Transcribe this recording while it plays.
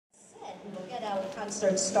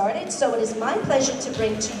concert started, so it is my pleasure to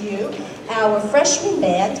bring to you our freshman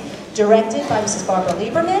band, directed by Mrs. Barbara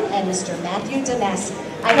Lieberman and Mr. Matthew Danasi.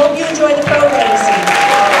 I hope you enjoy the program this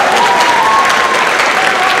evening.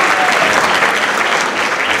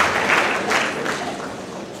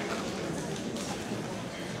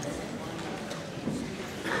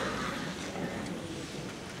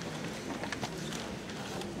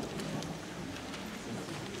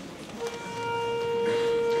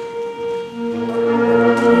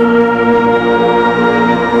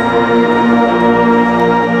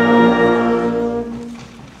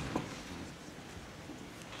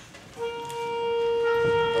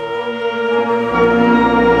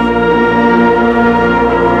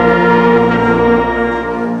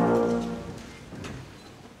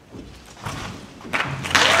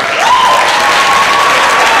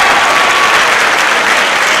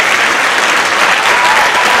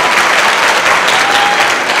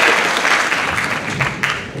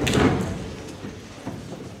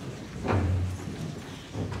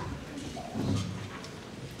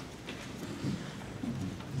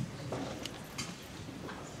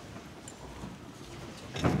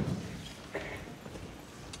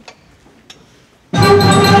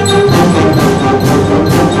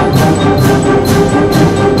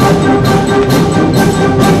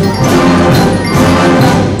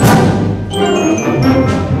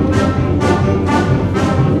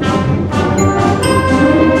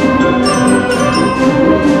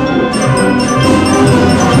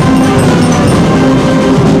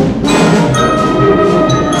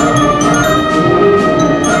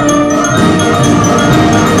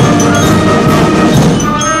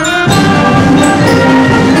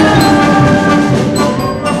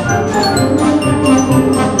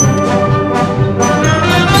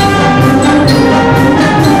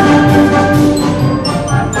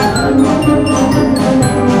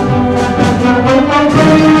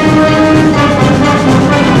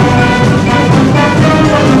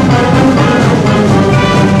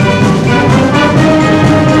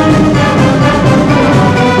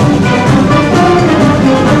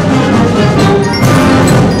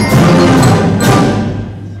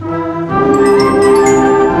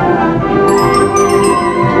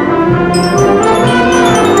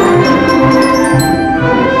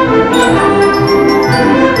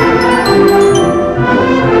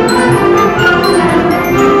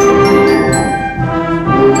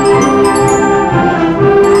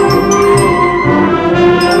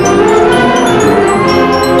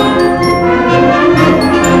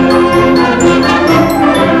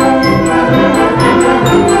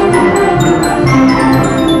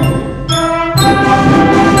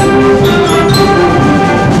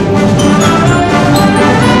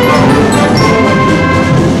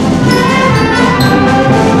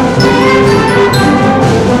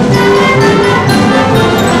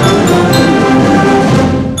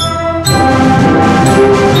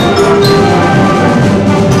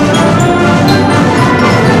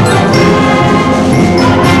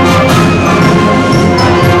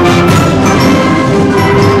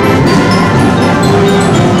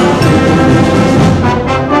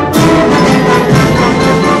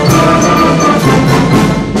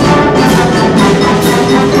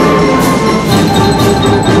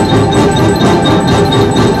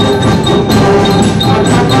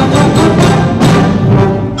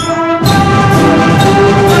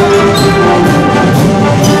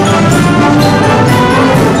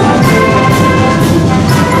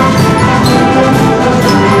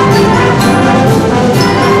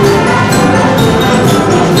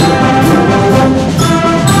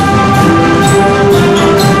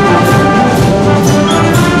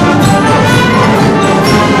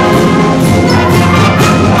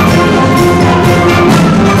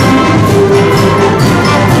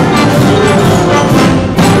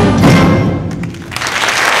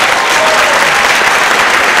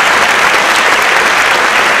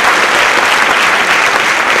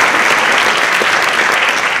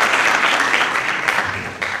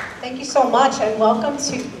 And welcome to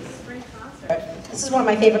spring concert. This is one of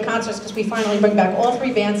my favorite concerts because we finally bring back all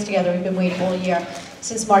three bands together. We've been waiting all year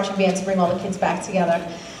since marching bands to bring all the kids back together.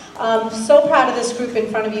 So proud of this group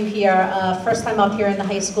in front of you here. First time up here in the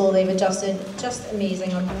high school. They've adjusted just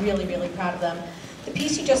amazing. I'm really, really proud of them. The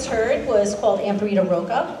piece you just heard was called Amparita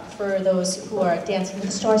Roca. For those who are Dancing with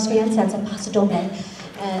the Stars fans, that's a Paso Doble.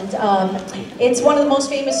 And it's one of the most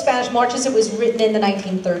famous Spanish marches. It was written in the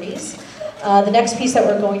 1930s. The next piece that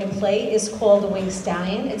we're going to play is called The Winged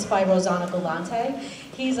Stallion. It's by Rosanna Galante.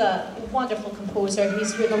 He's a wonderful composer.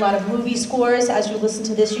 He's written a lot of movie scores. As you listen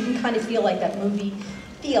to this, you can kind of feel like that movie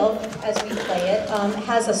feel as we play it. It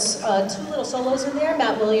has two little solos in there,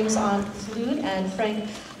 Matt Williams on flute and Frank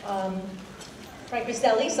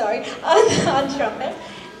Roselli, sorry, on trumpet.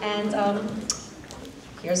 And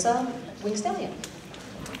here's a Wing Stallion.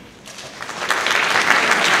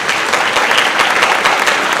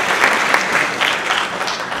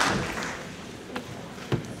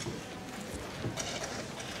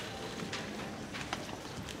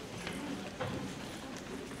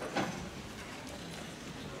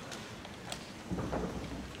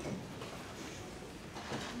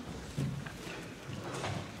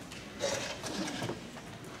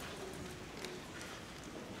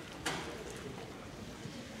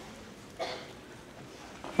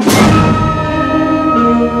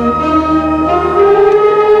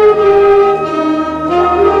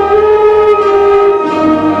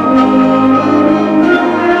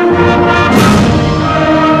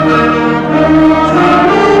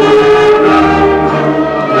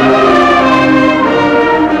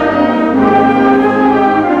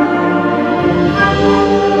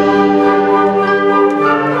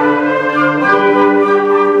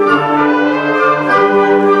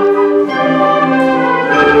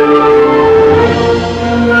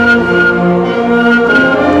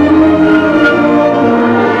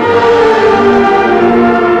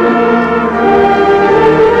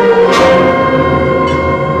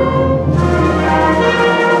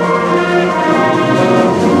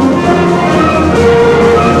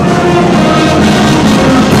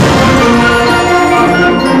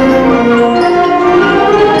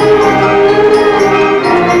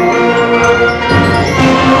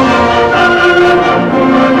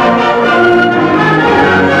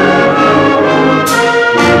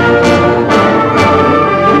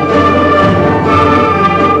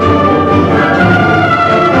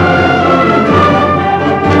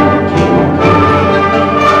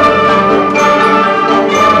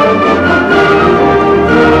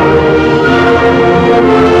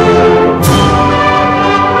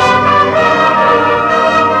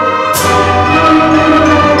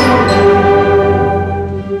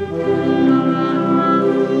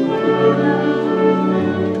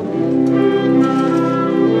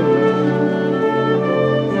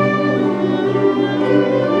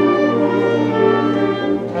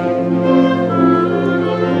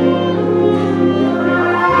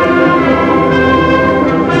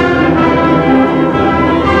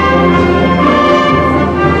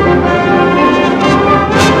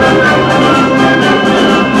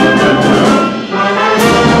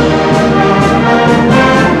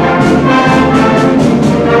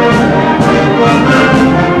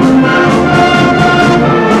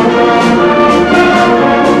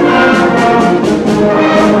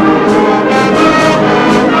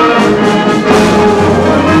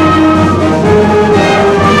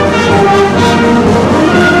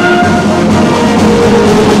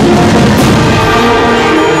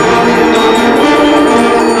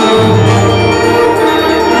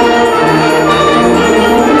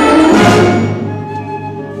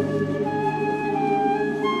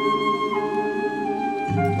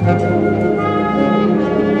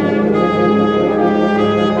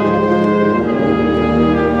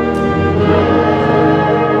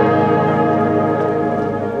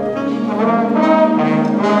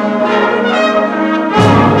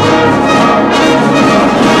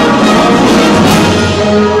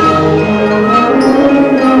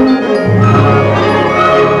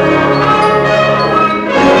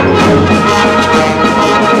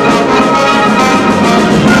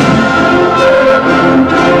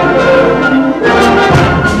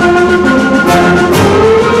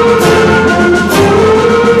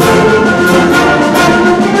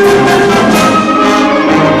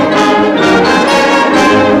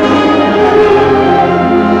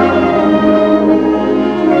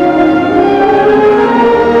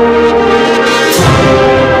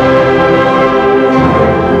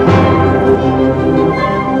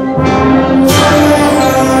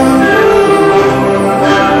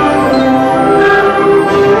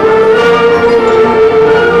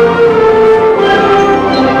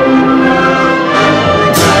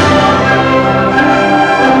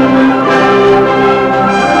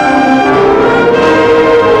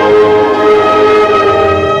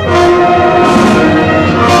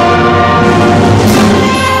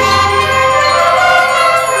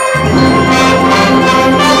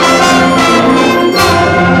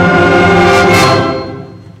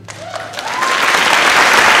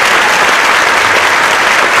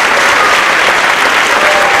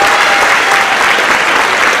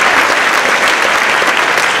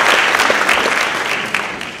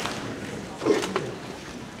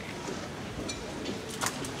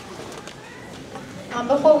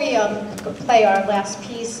 play our last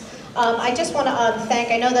piece. I just want to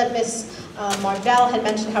thank, I know that Ms. Marvell had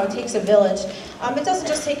mentioned how it takes a village. It doesn't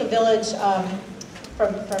just take a village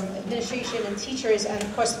from administration and teachers and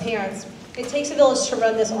of course parents. It takes a village to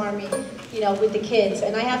run this army, with the kids.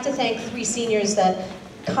 And I have to thank 3 seniors that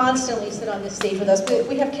constantly sit on this stage with us.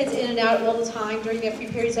 We have kids in and out all the time during their free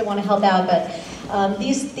periods that want to help out, but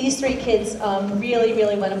these 3 kids really,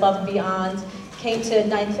 really went above and beyond, came to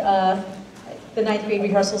the 9th grade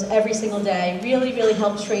rehearsals every single day, really, really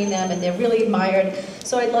helped train them, and they're really admired.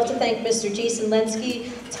 So I'd love to thank Mr. Jason Lenski,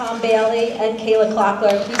 Tom Bailey, and Kayla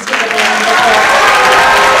Clockler. Please give them a round of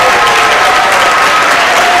applause.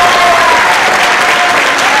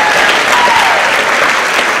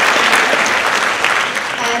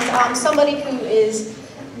 Somebody who is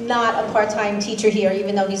not a part-time teacher here,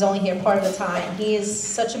 even though he's only here part of the time. He is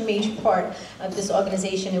such a major part of this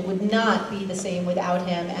organization. It would not be the same without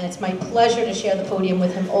him, and it's my pleasure to share the podium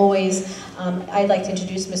with him always. I'd like to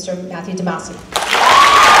introduce Mr. Matthew DeMasi.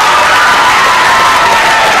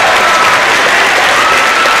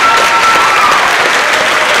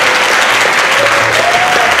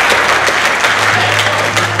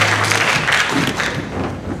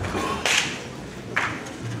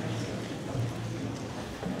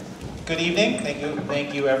 Good evening.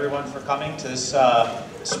 Thank you everyone for coming to this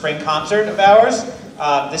spring concert of ours.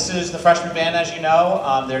 This is the freshman band, as you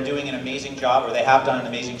know. They're doing an amazing job, or they have done an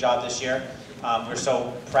amazing job this year. We're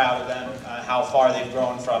so proud of them, how far they've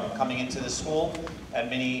grown from coming into the school at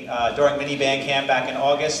during mini band camp back in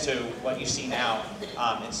August to what you see now.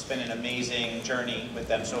 It's been an amazing journey with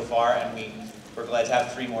them so far, and we're glad to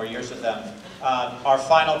have 3 more years with them. Our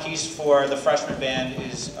final piece for the freshman band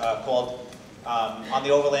is called On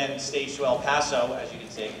the Overland Stage to El Paso, as you can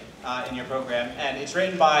see in your program. And it's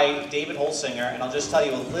written by David Holsinger, and I'll just tell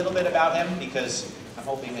you a little bit about him because I'm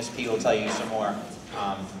hoping Miss P will tell you some more.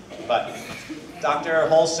 But Dr.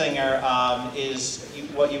 Holsinger is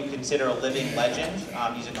what you would consider a living legend.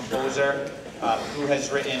 He's a composer who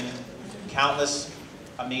has written countless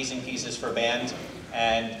amazing pieces for band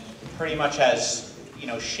and pretty much has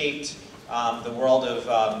shaped the world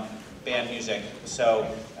of band music. So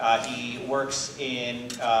he works in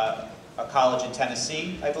a college in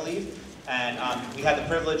Tennessee, I believe, and we had the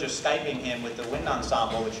privilege of Skyping him with the wind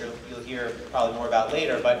ensemble, which you'll hear probably more about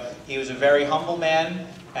later, but he was a very humble man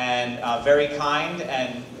and very kind.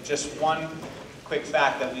 And just one quick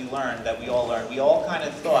fact that we all learned, we all kind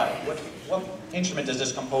of thought, what instrument does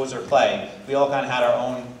this composer play? We all kind of had our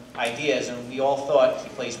own ideas, and we all thought he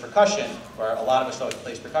plays percussion, or a lot of us thought he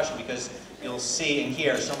plays percussion, because you'll see and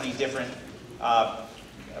hear so many different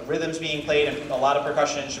rhythms being played and a lot of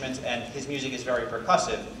percussion instruments, and his music is very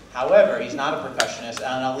percussive. However, he's not a percussionist,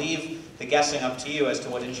 and I'll leave the guessing up to you as to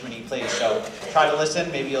what instrument he plays. So try to listen,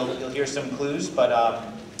 maybe you'll hear some clues, but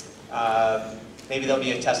maybe there'll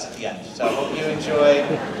be a test at the end. So I hope you enjoy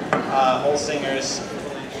Holsinger's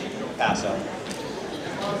Paso.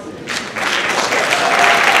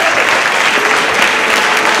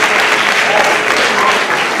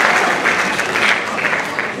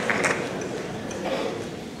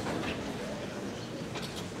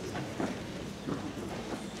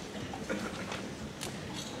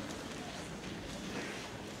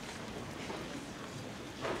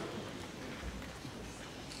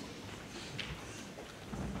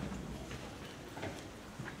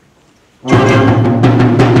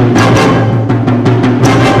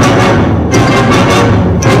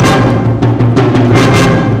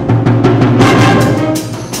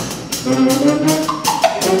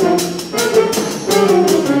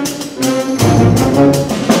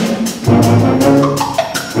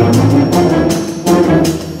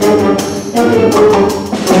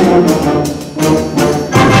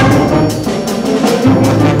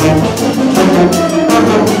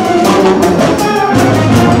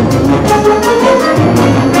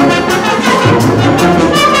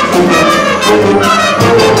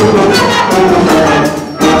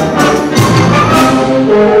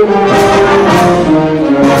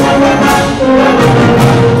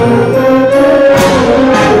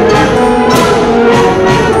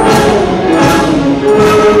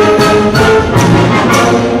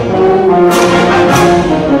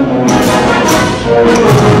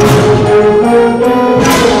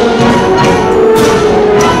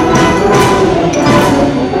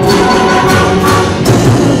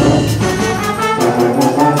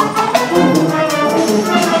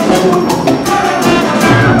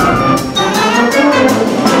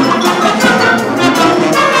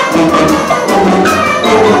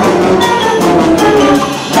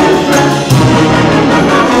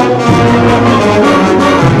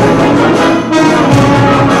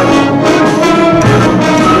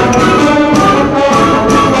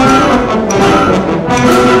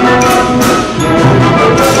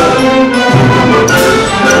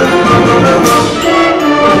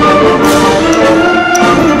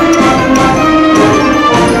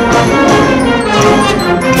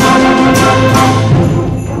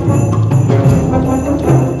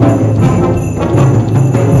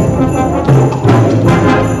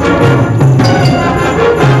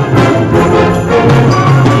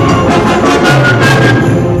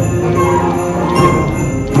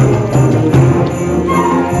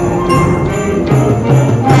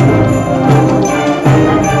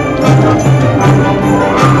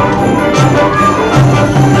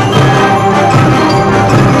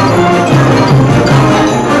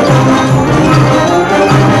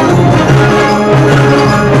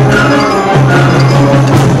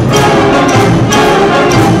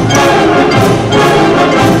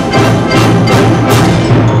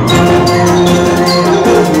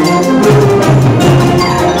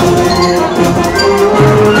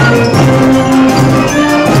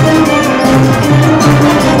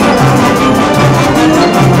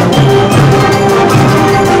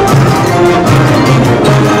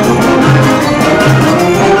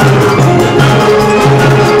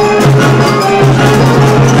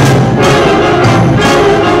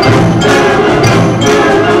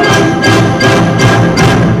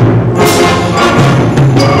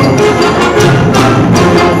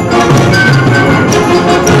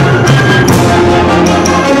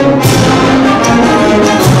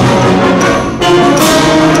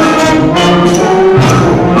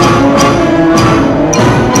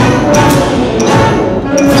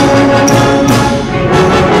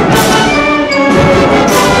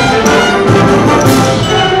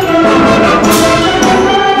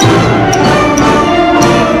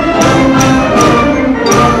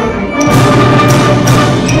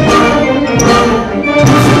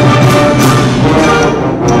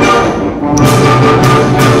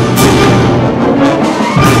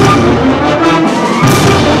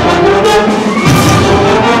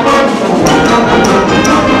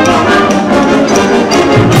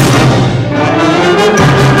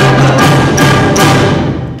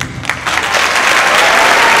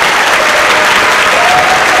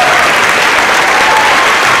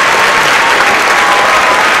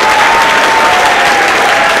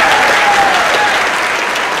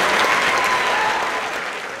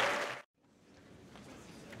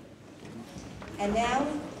 And now,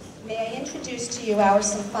 may I introduce to you our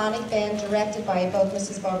symphonic band directed by both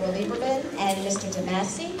Mrs. Barbara Lieberman and Mr.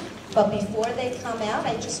 DeMasi. But before they come out,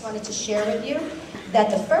 I just wanted to share with you that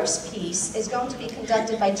the first piece is going to be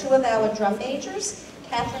conducted by two of our drum majors,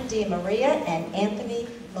 Catherine DiMaria and Anthony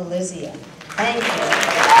Melizia. Thank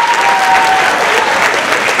you.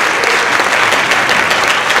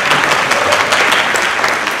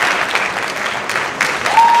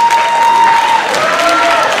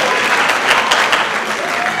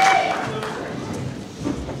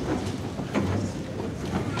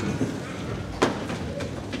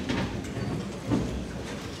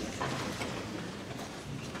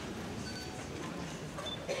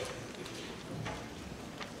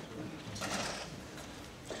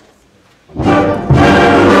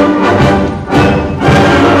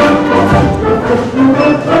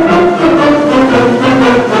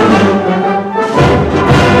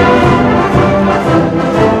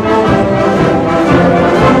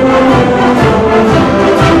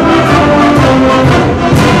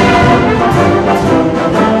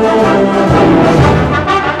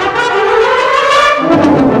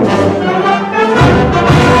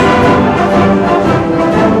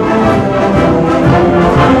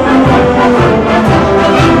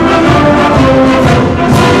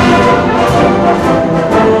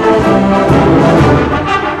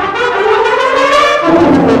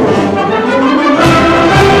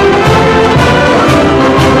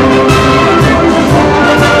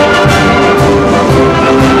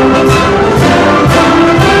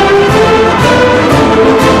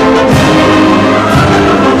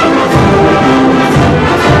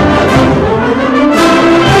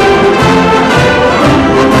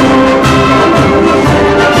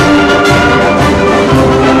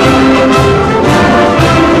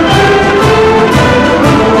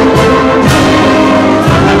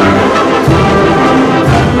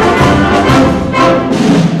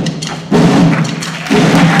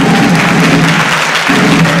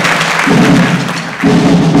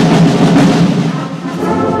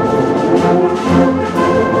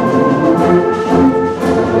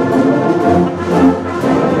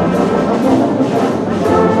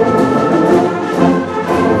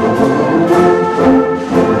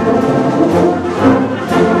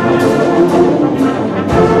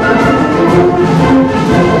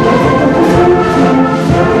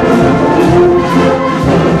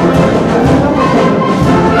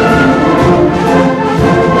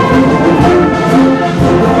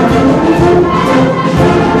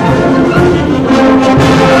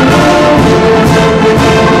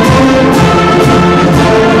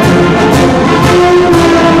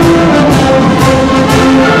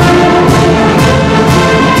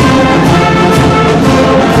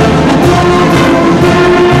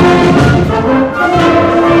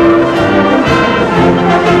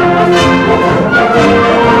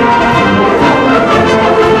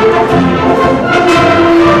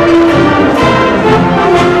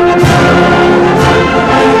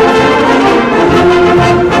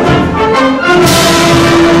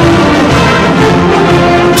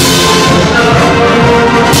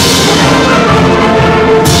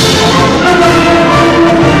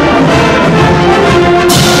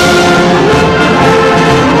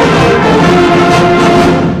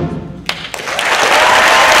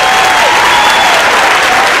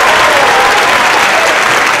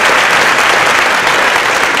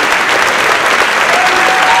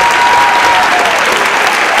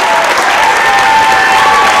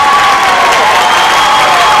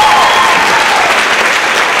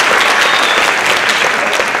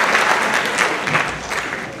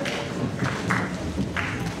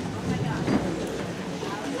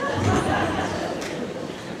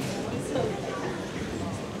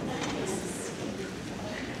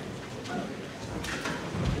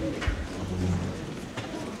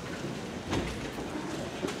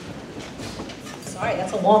 Sorry,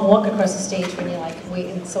 that's a long walk across the stage when you're like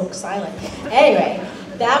waiting so silent. Anyway,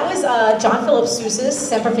 that was John Philip Sousa's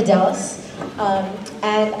Semper Fidelis.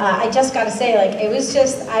 And I just got to say, like, it was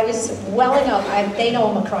just, I was welling up. They know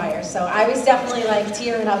I'm a crier, so I was definitely like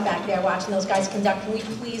tearing up back there watching those guys conduct. Can we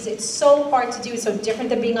please, it's so hard to do, it's so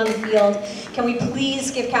different than being on the field. Can we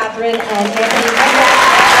please give Catherine and Anthony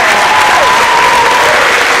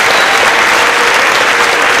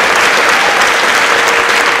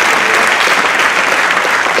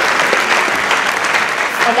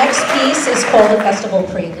Our next piece is called The Festival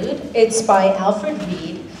Prelude. It's by Alfred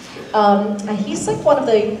Reed. And he's like one of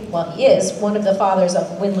the, well, he is one of the fathers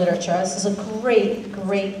of wind literature. This is a great,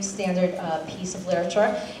 great standard piece of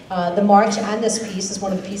literature. The march and this piece is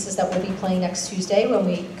one of the pieces that we'll be playing next Tuesday when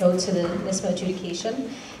we go to the NISMO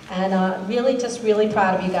adjudication. And really, just really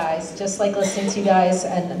proud of you guys, just like listening to you guys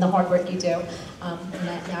and the hard work you do. And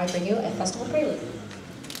now I bring you a festival prelude.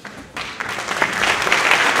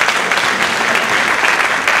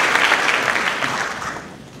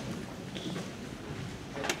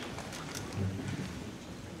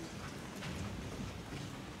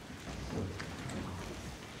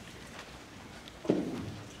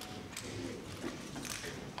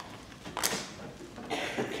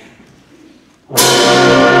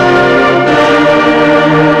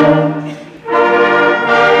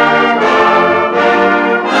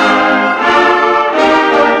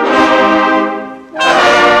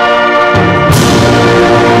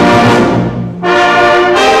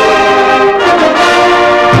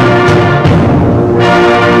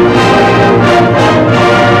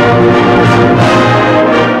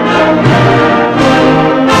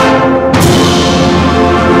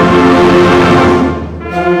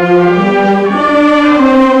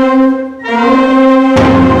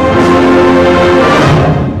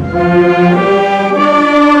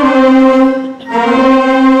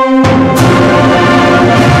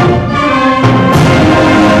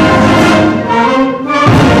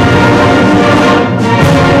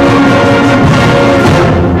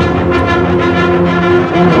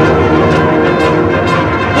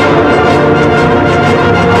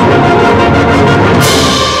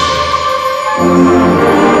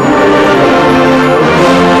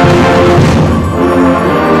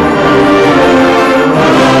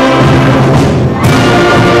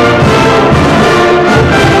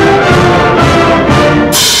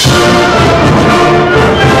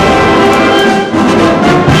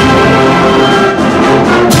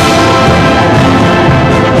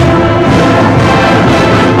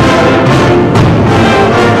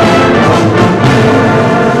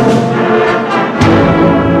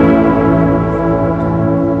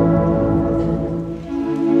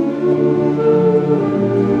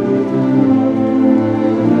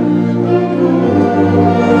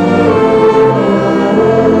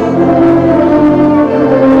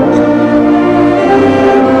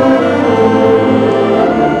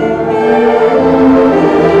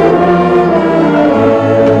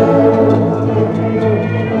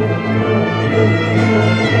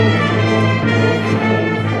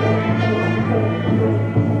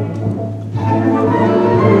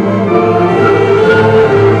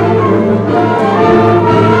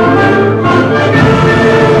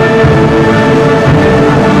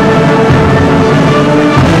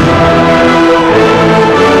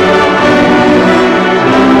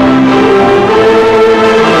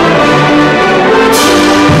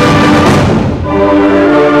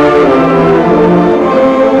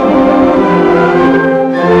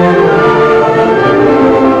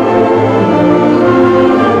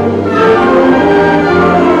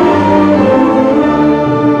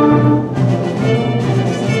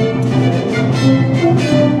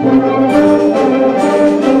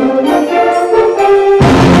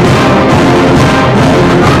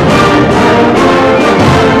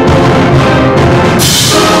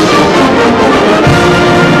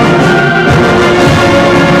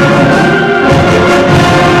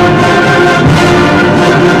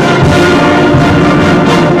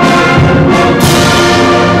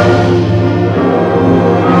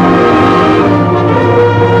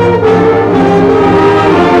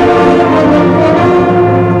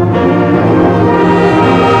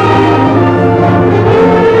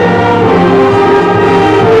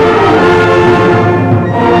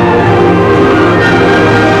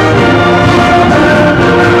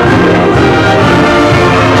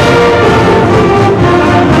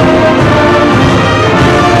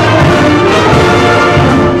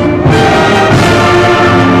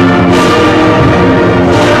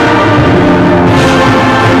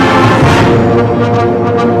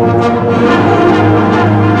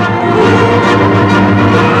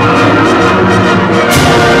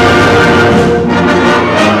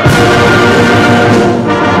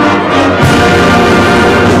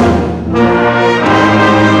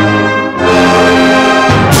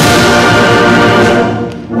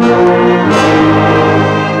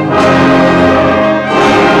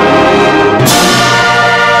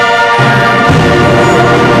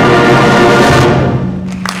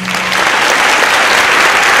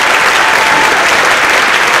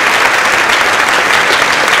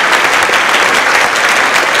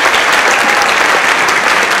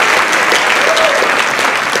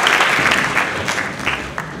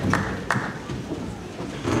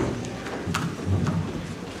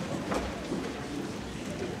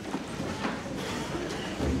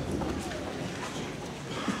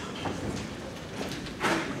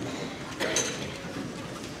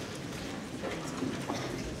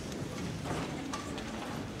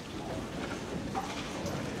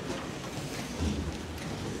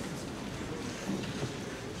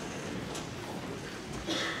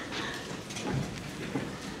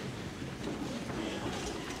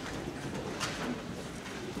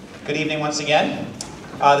 Good evening once again.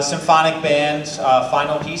 The symphonic band's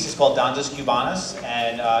final piece is called Danzas Cubanas,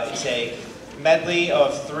 and it's a medley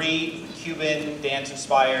of 3 Cuban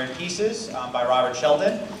dance-inspired pieces by Robert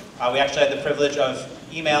Sheldon. We actually had the privilege of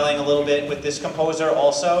emailing a little bit with this composer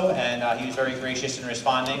also, and he was very gracious in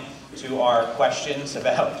responding to our questions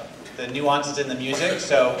about the nuances in the music.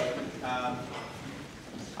 So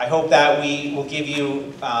I hope that we will give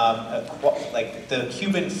you like the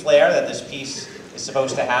Cuban flair that this piece is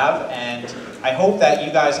supposed to have, and I hope that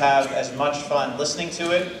you guys have as much fun listening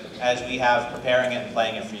to it as we have preparing it and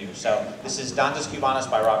playing it for you. So this is Danzas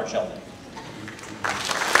Cubanas by Robert Sheldon.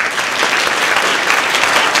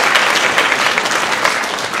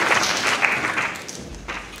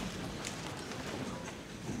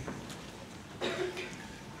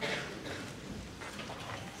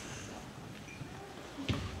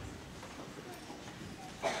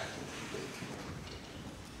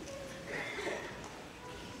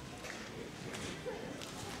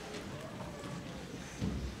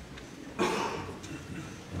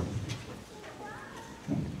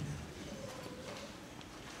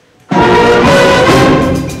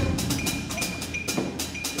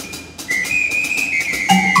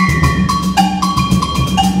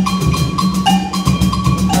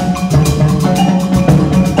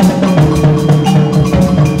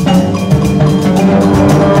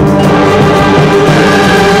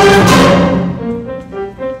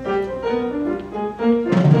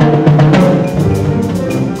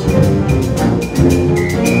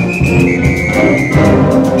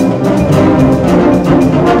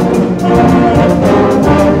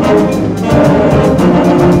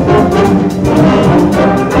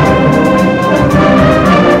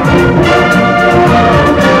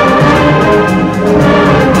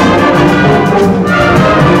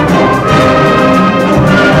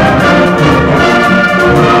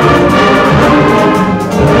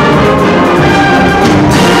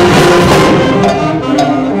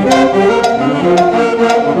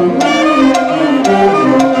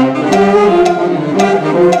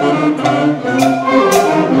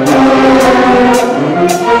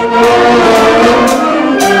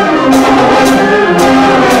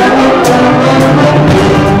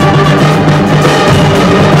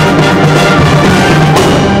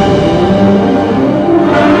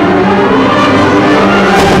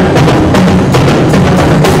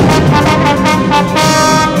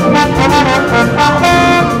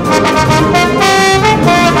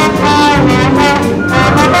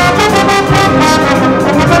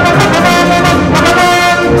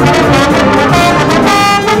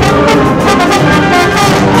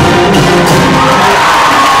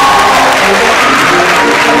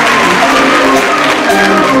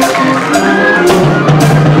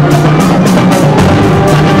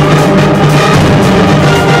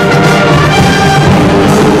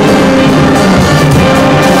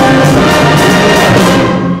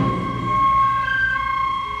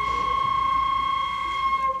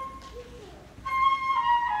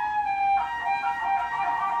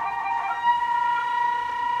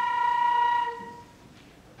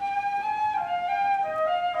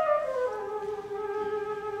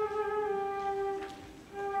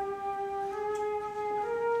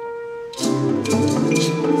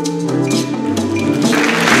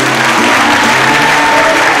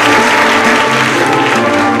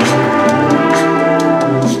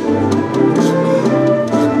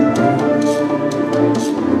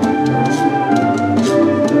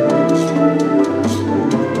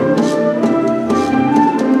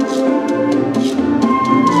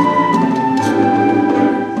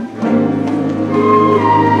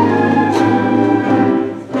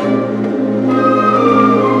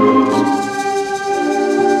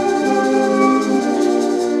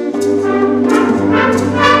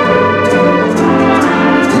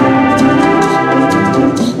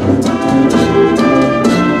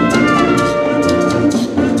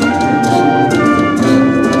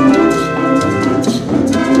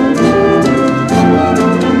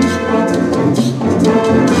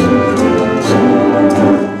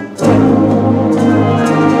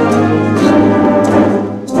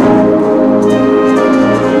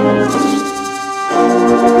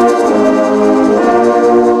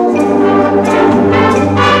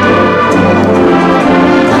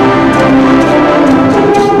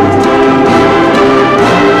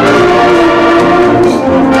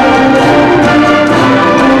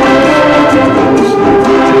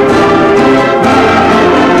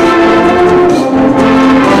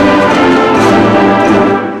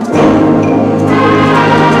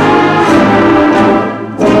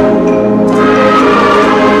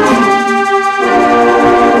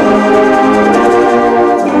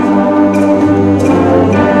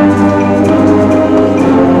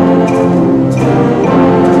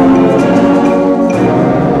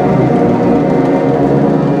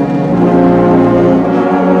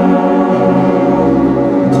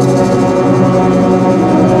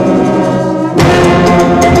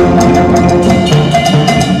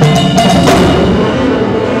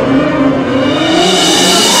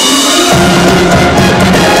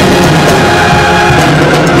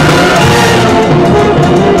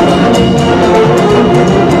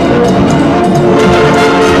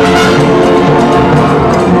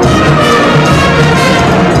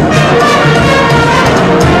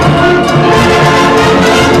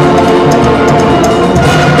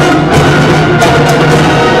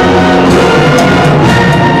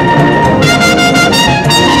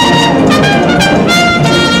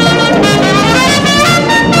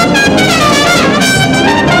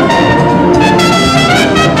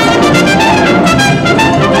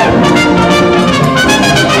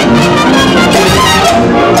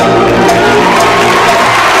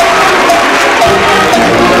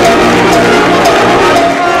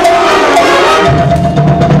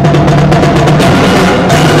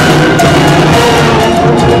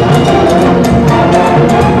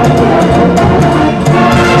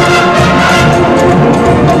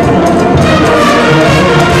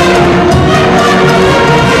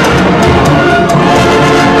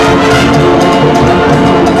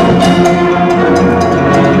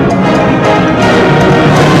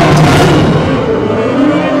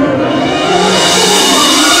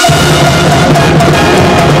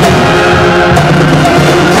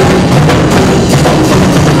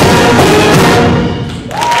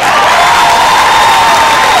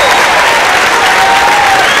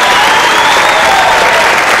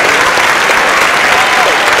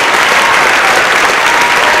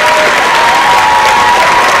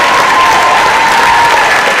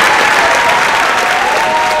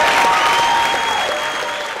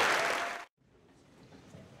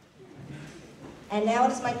 And now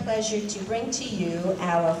it is my pleasure to bring to you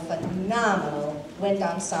our phenomenal wind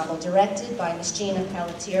ensemble directed by Ms. Gina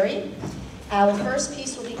Pelletieri. Our first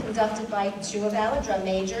piece will be conducted by two of our drum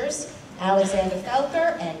majors, Alexander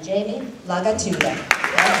Felker and Jamie Lagatuda.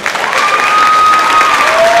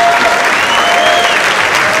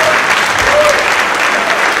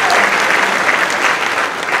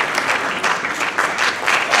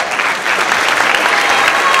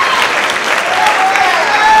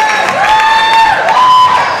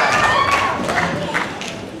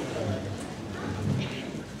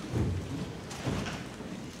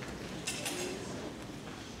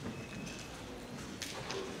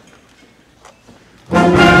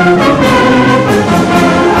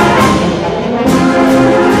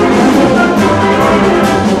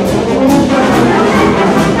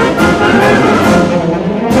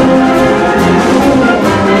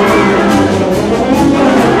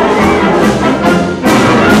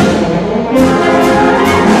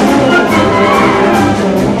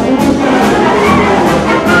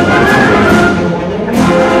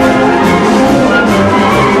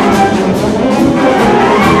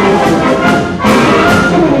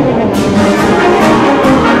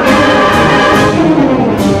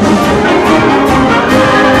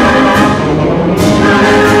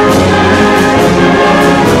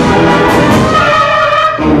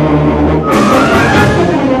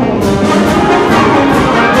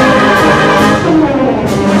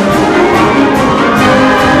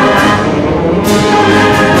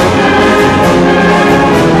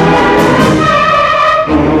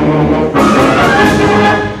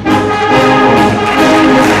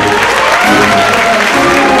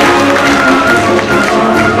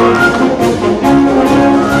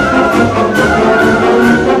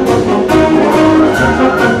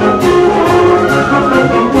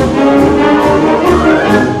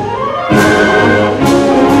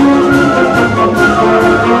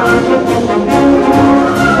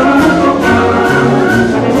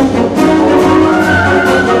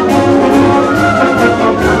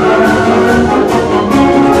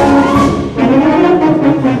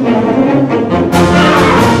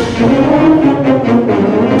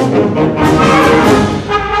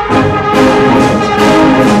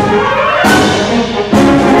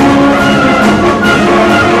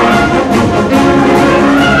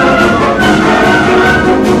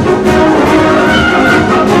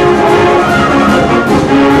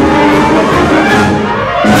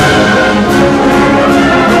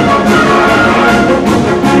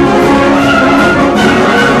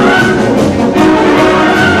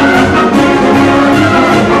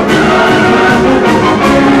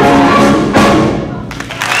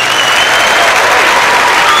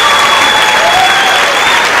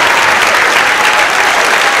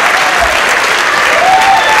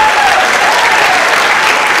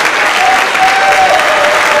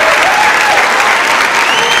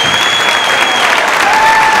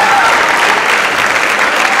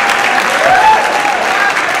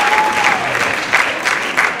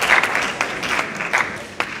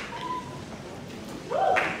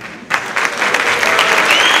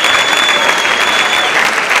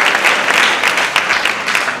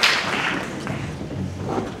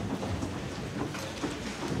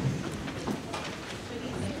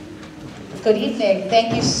 Good evening.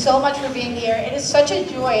 Thank you so much for being here. It is such a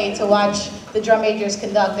joy to watch the drum majors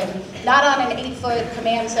conduct, and not on an 8-foot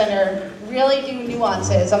command center, really do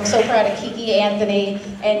nuances. I'm so proud of Kiki, Anthony,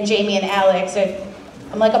 and Jamie and Alex.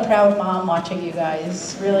 I'm like a proud mom watching you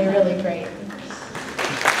guys. Really, really great.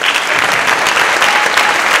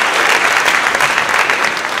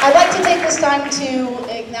 I'd like to take this time to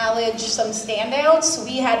acknowledge some standouts.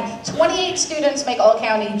 We had 28 students make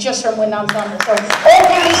All-County just from Wind Ensemble. So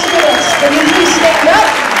All-County students, can you please stand up?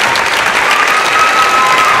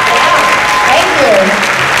 Yeah, thank you.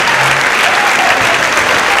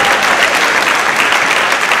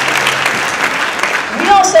 We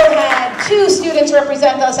also had 2 students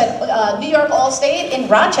represent us at New York All-State in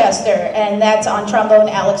Rochester, and that's on trombone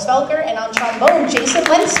Alex Felker and on trombone Jason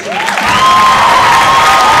Lensky.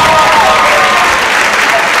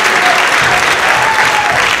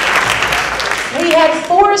 We had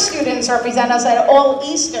 4 students represent us at All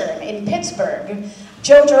Eastern in Pittsburgh.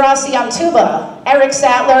 Joe Gerasi on tuba, Eric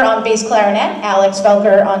Sattler on bass clarinet, Alex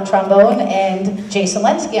Felker on trombone, and Jason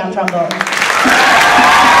Lensky on trombone.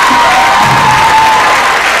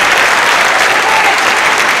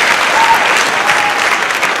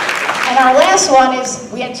 And our last one is,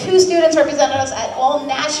 we had 2 students representing us at All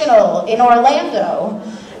National in Orlando.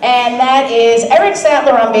 And that is Eric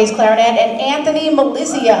Sattler on bass clarinet and Anthony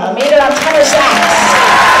Melizia made it on tenor sax.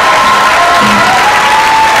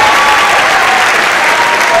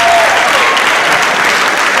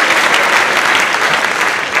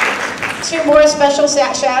 special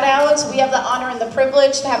shout-outs. We have the honor and the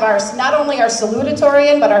privilege to have not only our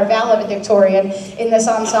salutatorian, but our valedictorian in this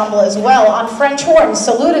ensemble as well. On French horn,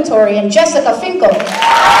 salutatorian Jessica Finkel. And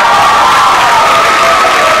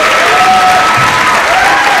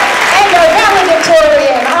our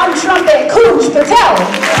valedictorian on trumpet, Kuj Patel.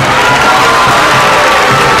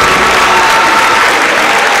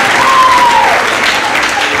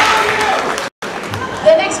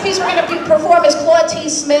 Perform is Claude T.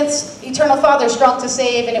 Smith's Eternal Father, Strong to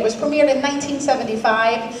Save, and it was premiered in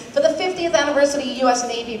 1975 for the 50th anniversary U.S.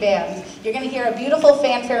 Navy Band. You're going to hear a beautiful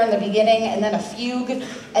fanfare in the beginning, and then a fugue,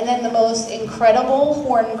 and then the most incredible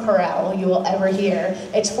horn chorale you will ever hear.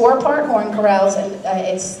 It's 4-part horn chorales, and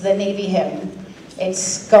it's the Navy hymn.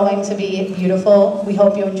 It's going to be beautiful. We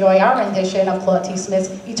hope you enjoy our rendition of Claude T. Smith's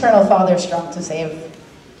Eternal Father, Strong to Save.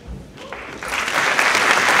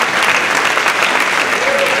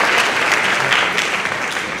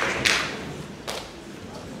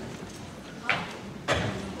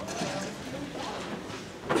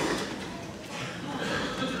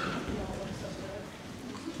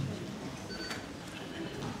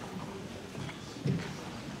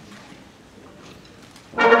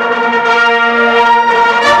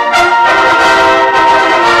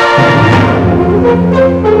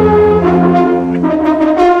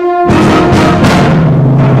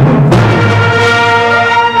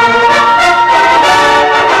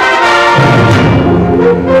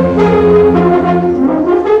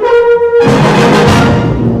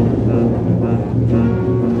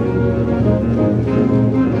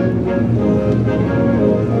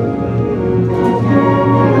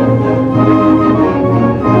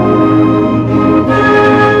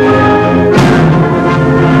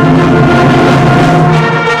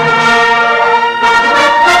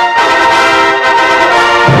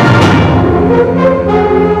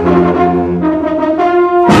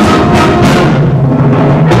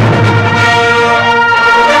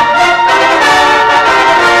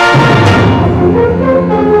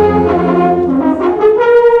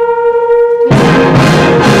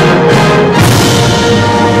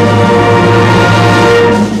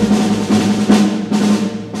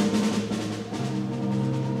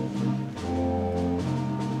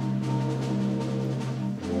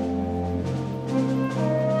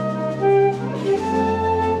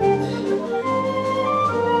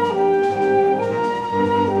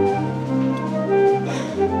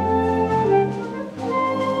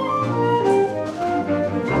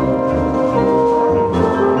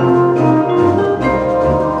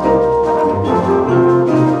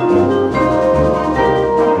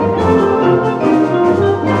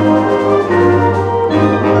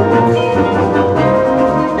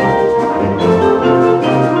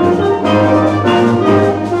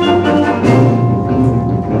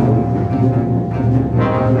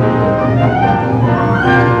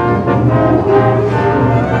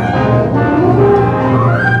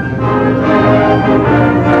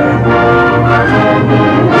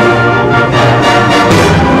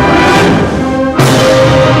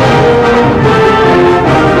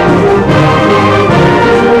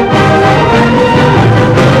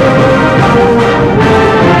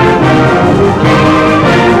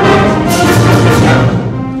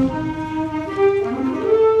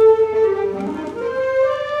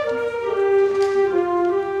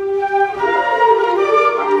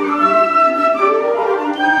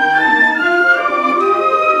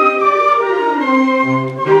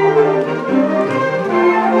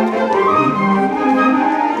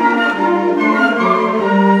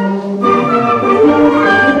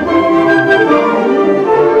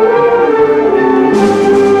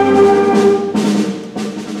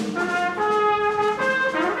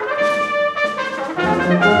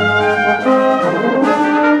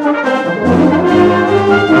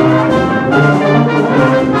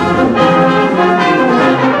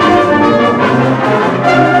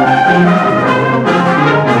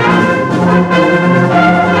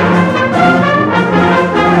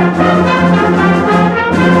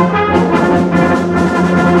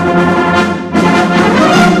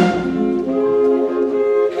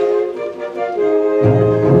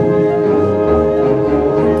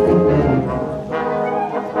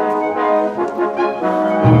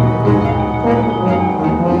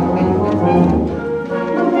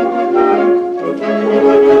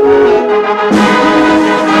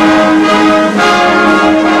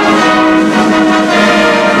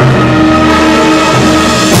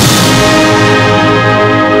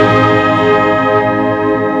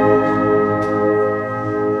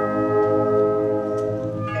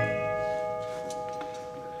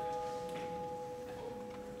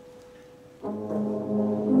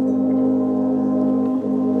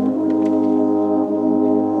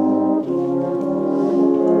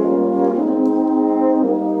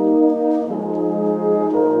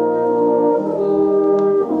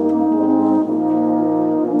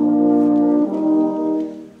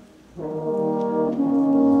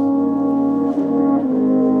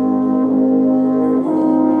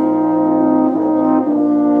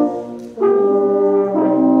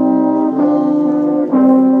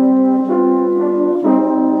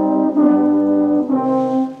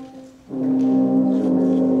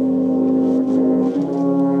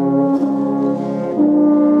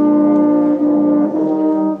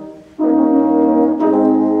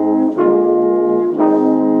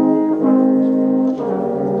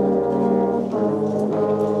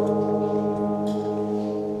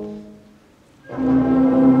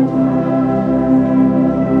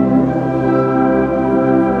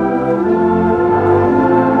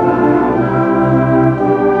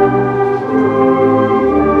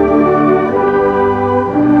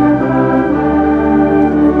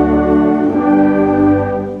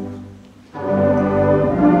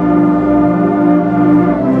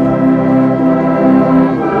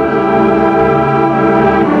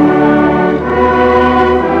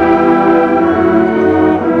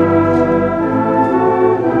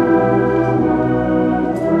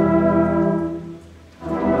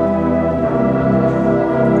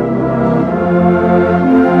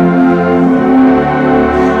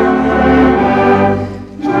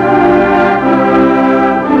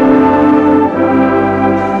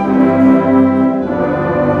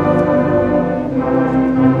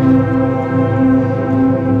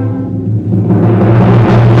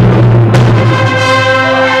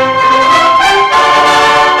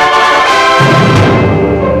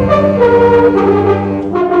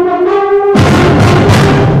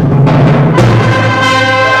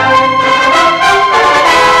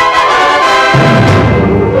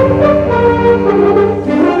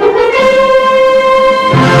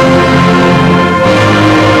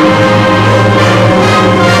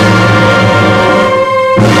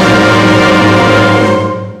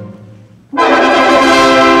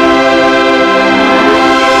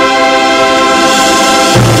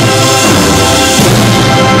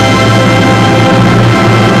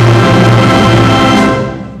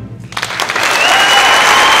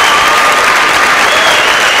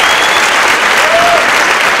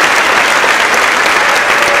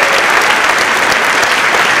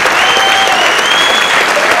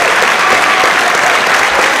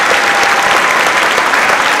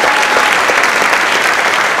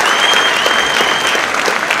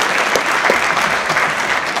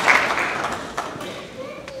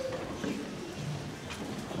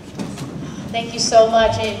 so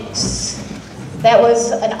much. That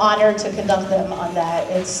was an honor to conduct them on that.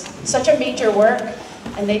 It's such a major work,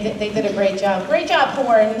 and they did a great job. Great job,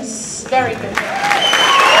 horns. Very good job.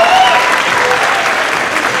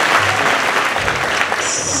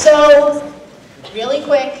 So, really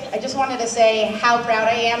quick, I just wanted to say how proud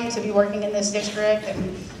I am to be working in this district.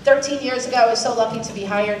 And 13 years ago, I was so lucky to be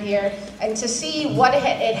hired here. And to see what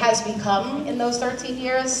it has become in those 13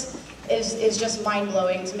 years is just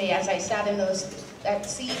mind-blowing to me. As I sat in that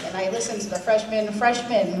seat and I listened to the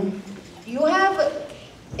freshmen, you have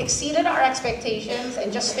exceeded our expectations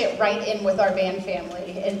and just fit right in with our band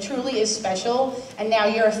family. It truly is special, and now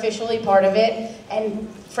you're officially part of it. And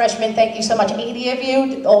freshmen, thank you so much. 80 of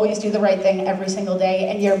you always do the right thing every single day,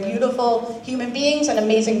 and you're beautiful human beings and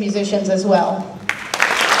amazing musicians as well.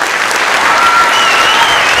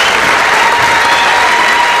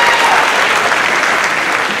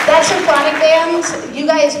 That symphonic band, you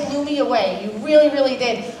guys blew me away. You really, really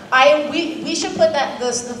did. We should put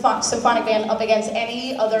the symphonic band up against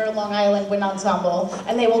any other Long Island wind ensemble,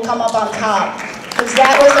 and they will come up on top. Because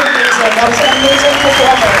that was amazing. That was an amazing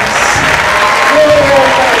performance. Really,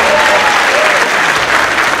 really great.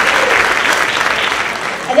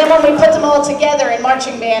 And then when we put them all together in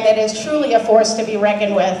marching band, it is truly a force to be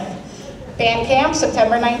reckoned with. Band camp,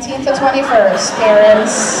 September 19th to 21st.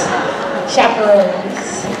 Parents, chaperones.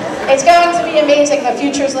 It's going to be amazing. The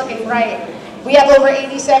future's looking bright. We have over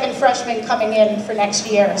 87 freshmen coming in for next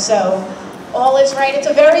year, so all is right. It's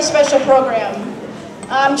a very special program.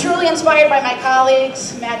 I'm truly inspired by my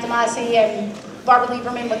colleagues, Matt Damasi and Barbara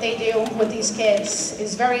Lieberman. What they do with these kids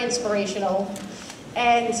is very inspirational.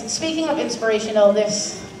 And speaking of inspirational,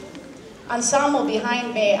 this ensemble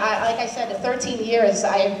behind me, like I said, 13 years,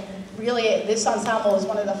 this ensemble is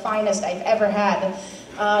one of the finest I've ever had.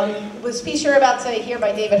 Was piece you're about to hear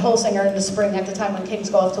by David Holsinger in the spring at the time when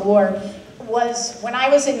Kings Go Off to War was when I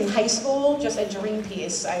was in high school, just a dream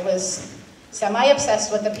piece. I was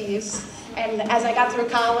semi-obsessed with the piece, and as I got through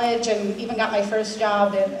college and even got my first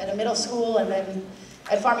job at a middle school and then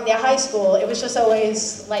at Farmingdale High School, it was just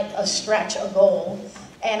always like a stretch, a goal.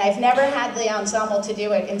 And I've never had the ensemble to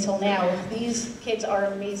do it until now. These kids are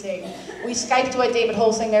amazing. We Skyped with David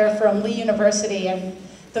Holsinger from Lee University, and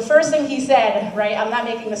the first thing he said, right, I'm not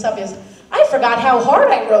making this up, is, I forgot how hard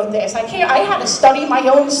I wrote this. I had to study my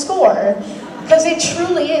own score. Because it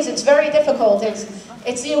truly is, it's very difficult. It's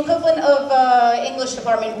the equivalent of English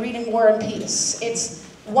department reading War and Peace. It's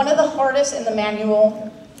one of the hardest in the manual.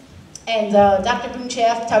 And Dr. Peter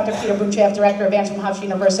Boonschaft, director of Antrim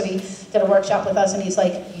University, did a workshop with us, and he's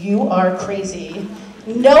like, you are crazy.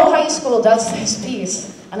 No high school does this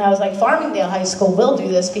piece. And I was like, Farmingdale High School will do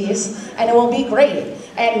this piece, and it will be great.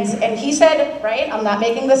 And he said, right, I'm not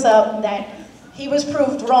making this up, that he was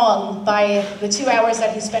proved wrong by the 2 hours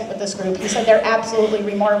that he spent with this group. He said they're absolutely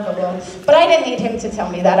remarkable. But I didn't need him to tell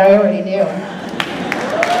me that, I already knew.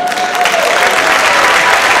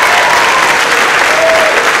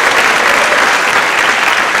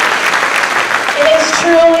 It is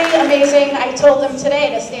truly amazing. I told them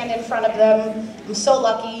today to stand in front of them. I'm so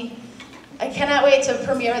lucky. I cannot wait to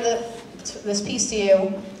premiere this piece to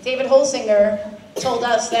you. David Holsinger told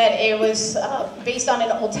us that it was based on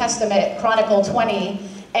an Old Testament, Chronicle 20,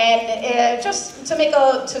 and just to make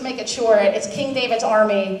it short, it's King David's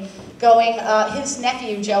army going. His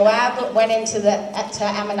nephew Joab went into to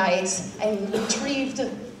Ammonites and retrieved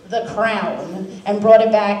the crown and brought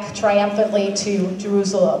it back triumphantly to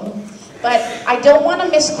Jerusalem. But I don't want to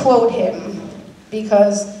misquote him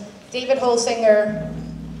because David Holsinger.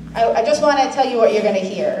 I just want to tell you what you're going to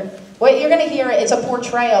hear. What you're going to hear is a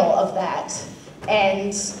portrayal of that.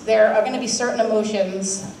 And there are going to be certain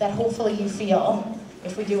emotions that hopefully you feel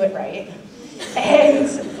if we do it right. And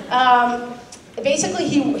basically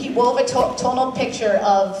he wove a tonal picture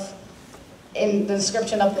of, in the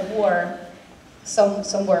description of the war,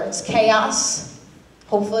 some words. Chaos,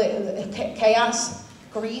 hopefully, chaos,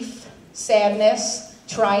 grief, sadness,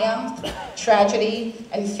 triumph, tragedy,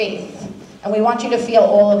 and faith. And we want you to feel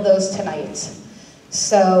all of those tonight.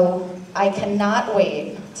 So I cannot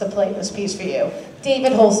wait to play this piece for you.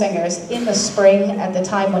 David Holsinger's In the Spring at the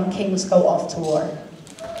Time When Kings Go Off to War.